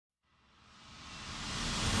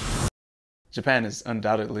Japan is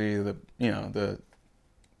undoubtedly the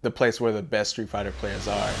place where the best Street Fighter players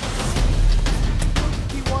are.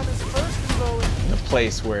 He won his first Evo. The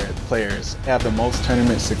place where players have the most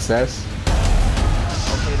tournament success.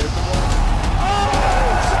 Okay, there's the ball.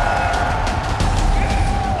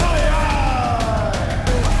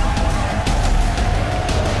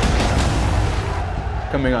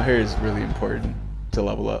 Coming out here is really important to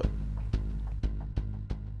level up.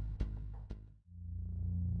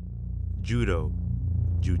 Judo,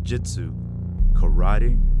 Jiu-Jitsu,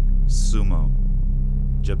 Karate, Sumo.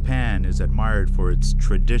 Japan is admired for its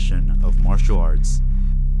tradition of martial arts.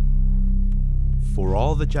 For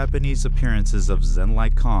all the Japanese appearances of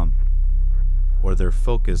Zen-like calm, or their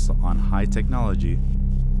focus on high technology,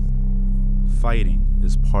 fighting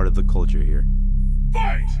is part of the culture here.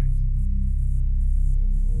 Fight!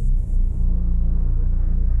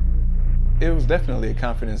 It was definitely a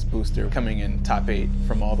confidence booster coming in top 8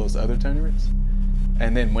 from all those other tournaments,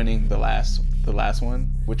 and then winning the last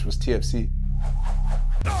one, which was TFC.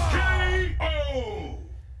 KO!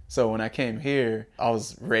 So when I came here, I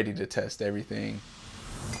was ready to test everything.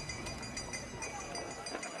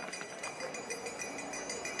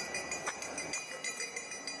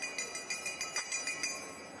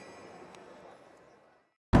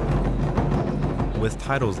 With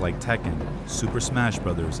titles like Tekken, Super Smash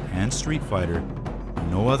Bros., and Street Fighter,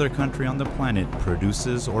 no other country on the planet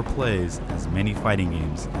produces or plays as many fighting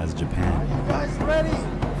games as Japan. Are you guys ready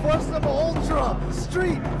for some Ultra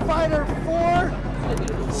Street Fighter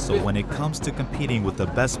 4? So when it comes to competing with the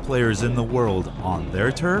best players in the world on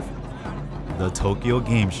their turf, the Tokyo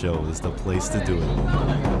Game Show is the place to do it.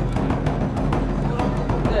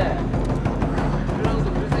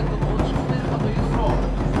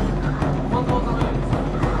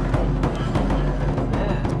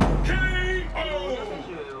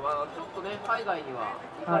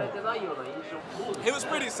 He was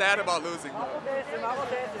pretty sad about losing.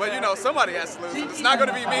 But you know, somebody has to lose. It's not going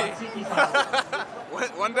to be me.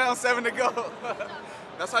 One down, 7 to go.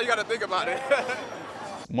 That's how you got to think about it.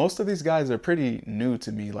 Most of these guys are pretty new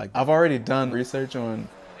to me. Like, I've already done research on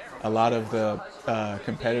a lot of the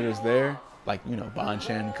competitors there, like, you know,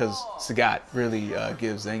 Banshan, because Sagat really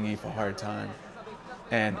gives Zangief a hard time.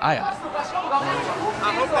 And I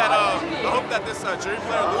hope that this jury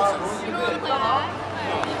player loses.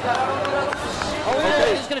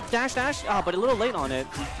 Okay, he's gonna dash, but a little late on it.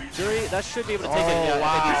 Jury, that should be able to take it. Yeah,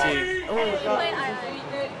 Wow. I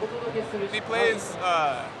think you see. He plays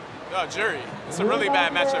jury. It's a really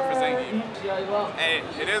bad matchup for Zangief. Hey,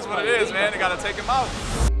 it is what it is, man. They gotta take him out.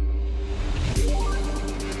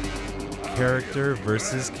 Character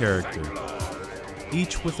versus character,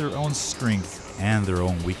 each with their own strengths and their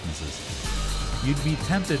own weaknesses. You'd be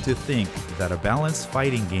tempted to think that a balanced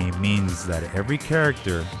fighting game means that every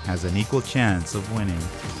character has an equal chance of winning.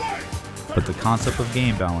 But the concept of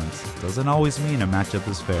game balance doesn't always mean a matchup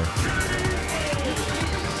is fair.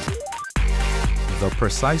 The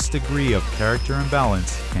precise degree of character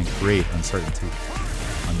imbalance can create uncertainty.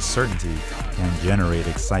 Uncertainty can generate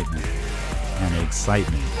excitement. And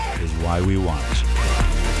excitement is why we watch.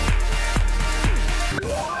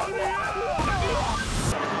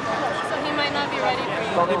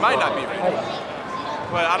 He might not be ready.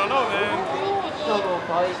 But I don't know, man.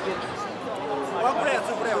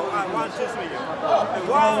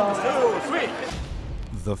 1, 2, 3.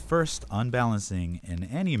 The first unbalancing in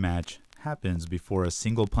any match happens before a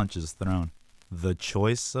single punch is thrown. The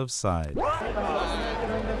choice of side.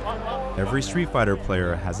 Every Street Fighter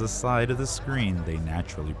player has a side of the screen they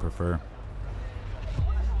naturally prefer.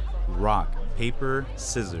 Rock, paper,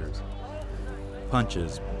 scissors.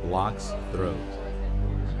 Punches, blocks, throws.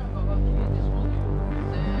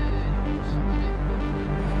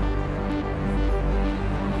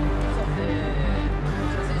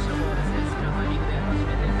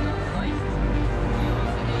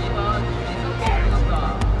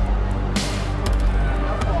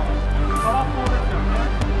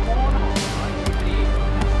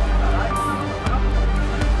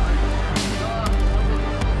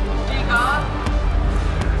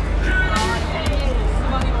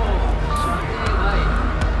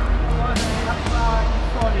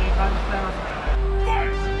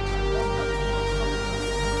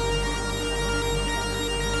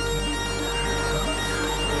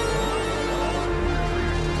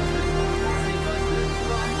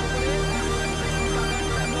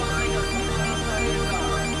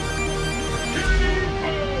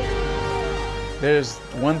 There's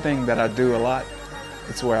one thing that I do a lot.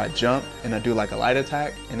 It's where I jump and I do like a light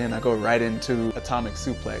attack and then I go right into atomic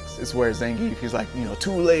suplex. It's where Zangief, he's like, you know,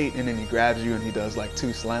 too late, and then he grabs you and he does like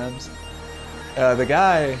 2 slams. The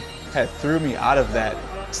guy had threw me out of that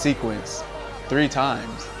sequence 3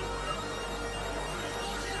 times.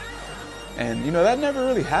 And you know, that never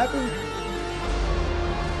really happened.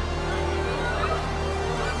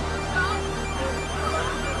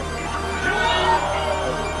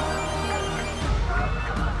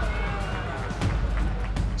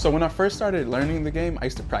 So when I first started learning the game, I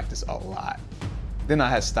used to practice a lot. Then I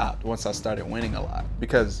had stopped once I started winning a lot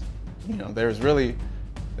because, you know, there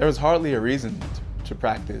was hardly a reason to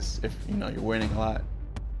practice if, you know, you're winning a lot.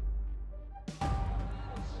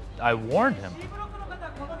 I warned him.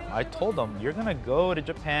 I told him, you're gonna go to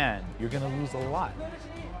Japan, you're gonna lose a lot.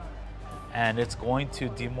 And it's going to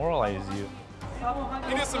demoralize you.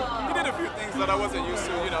 He did a few things that I wasn't used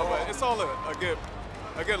to, you know, but it's all a good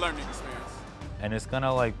learning experience. And it's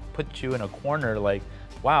gonna like put you in a corner like,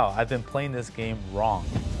 wow, I've been playing this game wrong.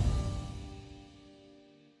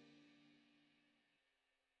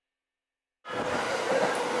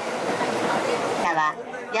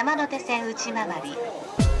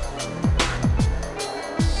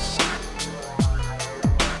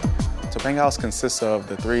 So Bengals consists of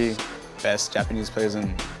the 3 best Japanese players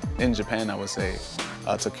in Japan, I would say.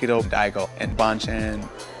 Tokido, Daigo, and Banchan.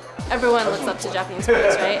 Everyone looks up to Japanese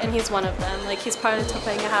players, right? And he's one of them. Like, he's part of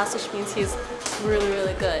Topanga House, which means he's really,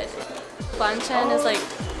 really good. Banchan is like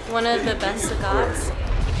one of the best Sagats.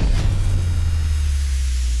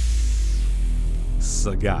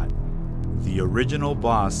 Sagat, the original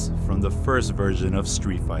boss from the first version of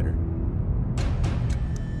Street Fighter.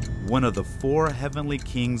 One of the 4 heavenly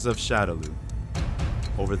kings of Shadaloo.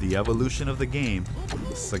 Over the evolution of the game,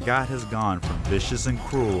 Sagat has gone from vicious and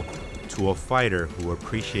cruel to a fighter who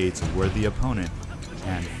appreciates a worthy opponent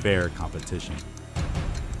and fair competition.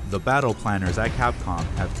 The battle planners at Capcom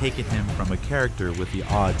have taken him from a character with the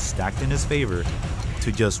odds stacked in his favor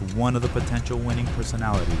to just one of the potential winning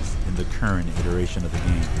personalities in the current iteration of the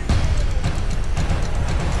game.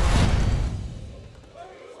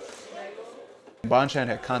 Banchan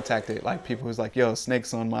had contacted like people who's like, yo,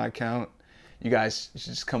 Snake's on my account. You guys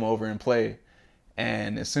should just come over and play.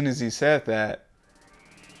 And as soon as he said that,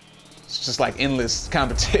 it's just like endless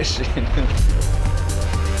competition.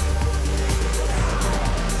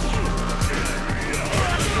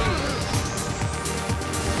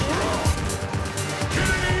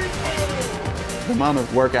 The amount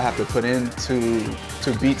of work I have to put in to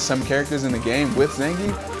beat some characters in the game with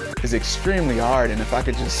Zangief is extremely hard, and if I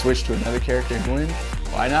could just switch to another character and win,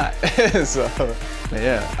 why not? So,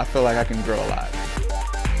 yeah, I feel like I can grow a lot.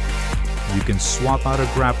 You can swap out a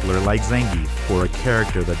grappler like Zangief for a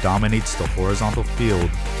character that dominates the horizontal field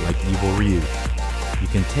like Evil Ryu. You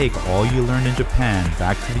can take all you learned in Japan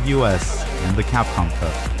back to the US and the Capcom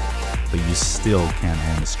Cup, but you still can't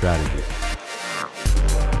own the strategy.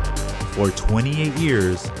 For 28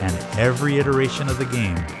 years and every iteration of the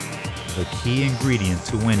game, the key ingredient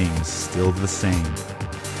to winning is still the same: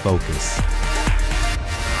 focus.